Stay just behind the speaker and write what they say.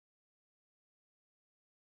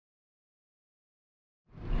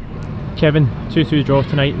Kevin, 2-2 draw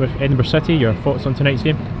tonight with Edinburgh City. Your thoughts on tonight's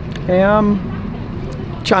game?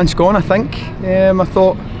 Chance gone, I think. I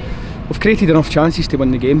thought we've created enough chances to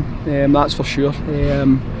win the game, that's for sure.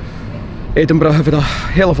 Edinburgh have had a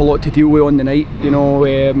hell of a lot to deal with on the night, and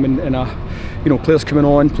players coming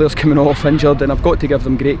on, players coming off injured, and I've got to give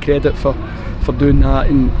them great credit for doing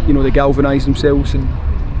that, and they galvanised themselves, and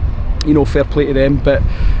fair play to them. But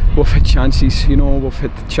we've had chances, we've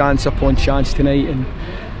had chance upon chance tonight,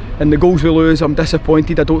 and the goals we lose, I'm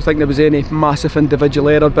disappointed. I don't think there was any massive individual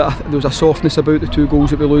error, but there was a softness about the 2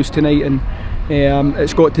 goals that we lose tonight, and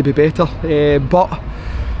it's got to be better. But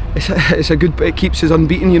it keeps us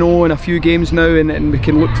unbeaten, in a few games now, and we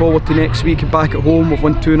can look forward to next week back at home. We've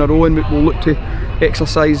won 2 in a row, and we'll look to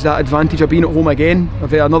exercise that advantage of being at home again.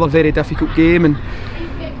 Another very difficult game, and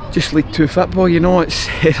just League 2 football,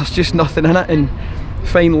 there's just nothing in it, and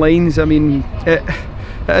fine lines. I mean, it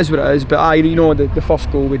is what it is. But the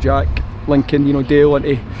first goal with Jack Lincoln, Dale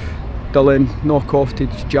into Dylan, knock off to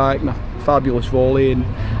Jack, and a fabulous volley, and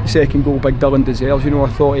the second goal Big Dylan deserves. I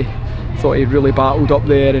thought he really battled up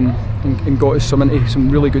there and got us into some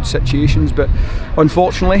really good situations, but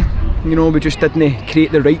unfortunately, we just didn't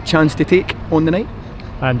create the right chance to take on the night.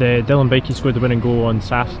 And Dylan Bikey scored the winning goal on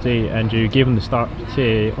Saturday, and you gave him the start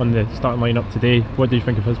on the starting lineup today. What do you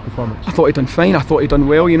think of his performance? I thought he'd done fine. I thought he'd done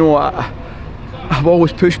well. I've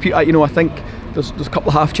always pushed people. I think there's a couple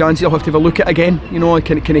of half chances I'll have to have a look at again.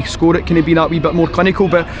 Can he score it? Can he be that wee bit more clinical?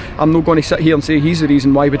 But I'm not going to sit here and say he's the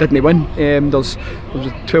reason why we didn't win. There was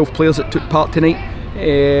 12 players that took part tonight.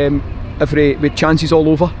 With chances all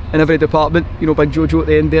over in every department. Big Jojo at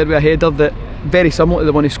the end there with a header that very similar to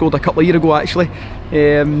the one he scored a couple of years ago actually.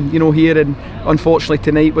 Here, and unfortunately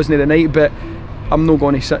tonight wasn't the night. But I'm not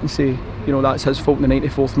going to sit and say that's his fault in the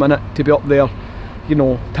 94th minute. To be up there,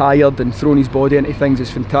 tired and throwing his body into things is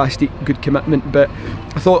fantastic, good commitment. But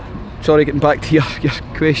I thought, sorry, getting back to your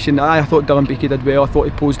question, I thought Dylan Beakey did well. I thought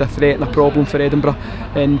he posed a threat and a problem for Edinburgh,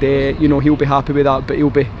 and he'll be happy with that. But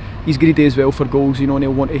he's greedy as well for goals, and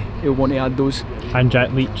he'll want to add those. And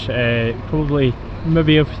Jack Leach probably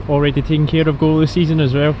maybe have already taken care of goal this season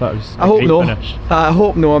as well. That was a great finish. I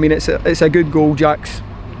hope no. I mean, it's a good goal. Jack's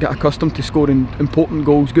get accustomed to scoring important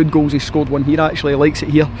goals, good goals. He scored one here actually, he likes it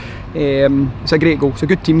here. It's a great goal, it's a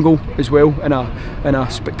good team goal as well, and a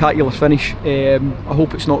spectacular finish. I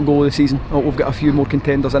hope it's not goal of the season. I hope we've got a few more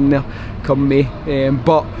contenders in there come May,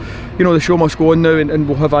 but the show must go on now, and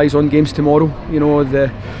we'll have eyes on games tomorrow.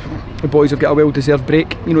 The boys have got a well-deserved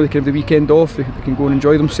break. They can have the weekend off, they can go and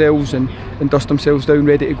enjoy themselves and dust themselves down,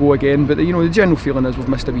 ready to go again. But the general feeling is we've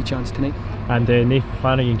missed a wee chance tonight. And Nathan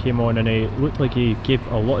Flanagan came on, and it looked like he gave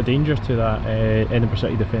a lot of danger to that Edinburgh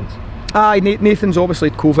City defence. Aye, Nathan's obviously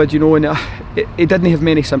had COVID, and he didn't have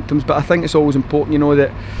many symptoms, but I think it's always important,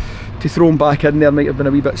 that to throw him back in there might have been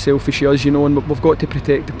a wee bit selfish of us, and we've got to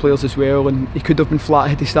protect the players as well. And he could have been flat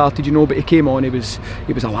had he started, but he came on, he was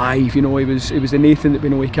alive, he was the Nathan that we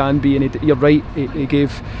know he can be. And you're right, he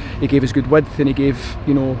gave us good width, and he gave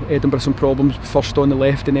Edinburgh some problems, first on the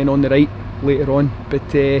left and then on the right later on. But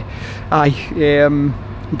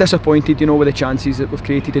disappointed, with the chances that we've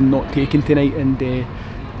created and not taken tonight. And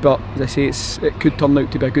but as I say, it could turn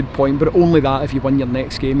out to be a good point, but only that if you win your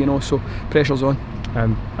next game, so pressure's on.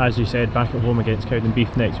 And as you said, back at home against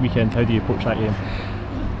Cowdenbeath next weekend, how do you approach that game?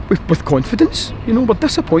 With confidence, we're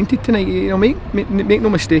disappointed tonight. Make no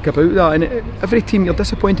mistake about that. And every team, you're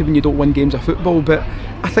disappointed when you don't win games of football, but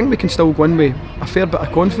I think we can still win with a fair bit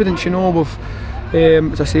of confidence. We've,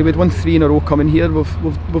 as I say, we'd won 3 in a row coming here.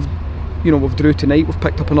 We've drew tonight. We've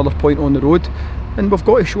picked up another point on the road, and we've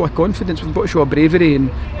got to show a confidence. We've got to show a bravery and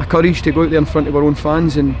a courage to go out there in front of our own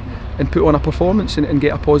fans and put on a performance and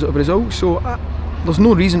get a positive result. So there's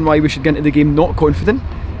no reason why we should get into the game not confident.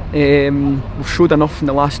 We've showed enough in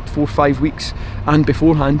the last 4 or 5 weeks and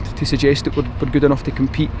beforehand to suggest that we're good enough to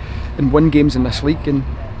compete and win games in this league, and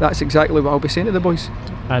that's exactly what I'll be saying to the boys.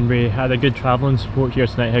 And we had a good travelling support here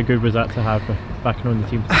tonight. How good was that to have backing on the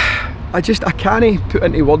team? I can't put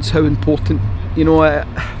into words how important. I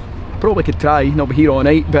probably could try, and I'll be here all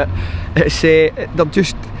night, but it's they're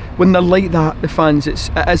just, when they're like that, the fans,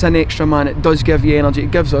 it is an extra man. It does give you energy,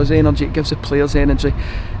 it gives us energy, it gives the players energy.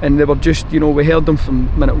 And they were just, we heard them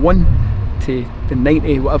from minute 1 to the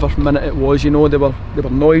 90 whatever minute it was. They were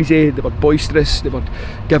noisy, they were boisterous, they were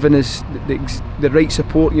giving us the right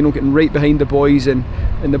support, getting right behind the boys, and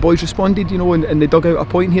the boys responded, and they dug out a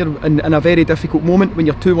point here in a very difficult moment when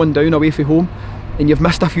you're 2-1 down away from home and you've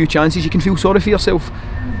missed a few chances. You can feel sorry for yourself,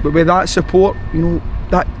 but with that support,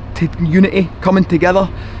 that unity coming together,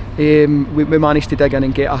 we managed to dig in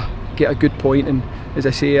and get get a good point. And as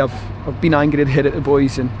I say, I've been angry there at the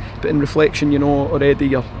boys, but in reflection, you know, already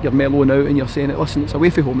you're mellowing out and you're saying, listen, it's away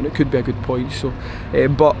from home and it could be a good point. So,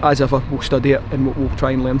 but as ever, we'll study it and we'll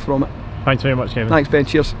try and learn from it. Thanks very much, Kevin. Thanks, Ben.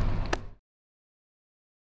 Cheers.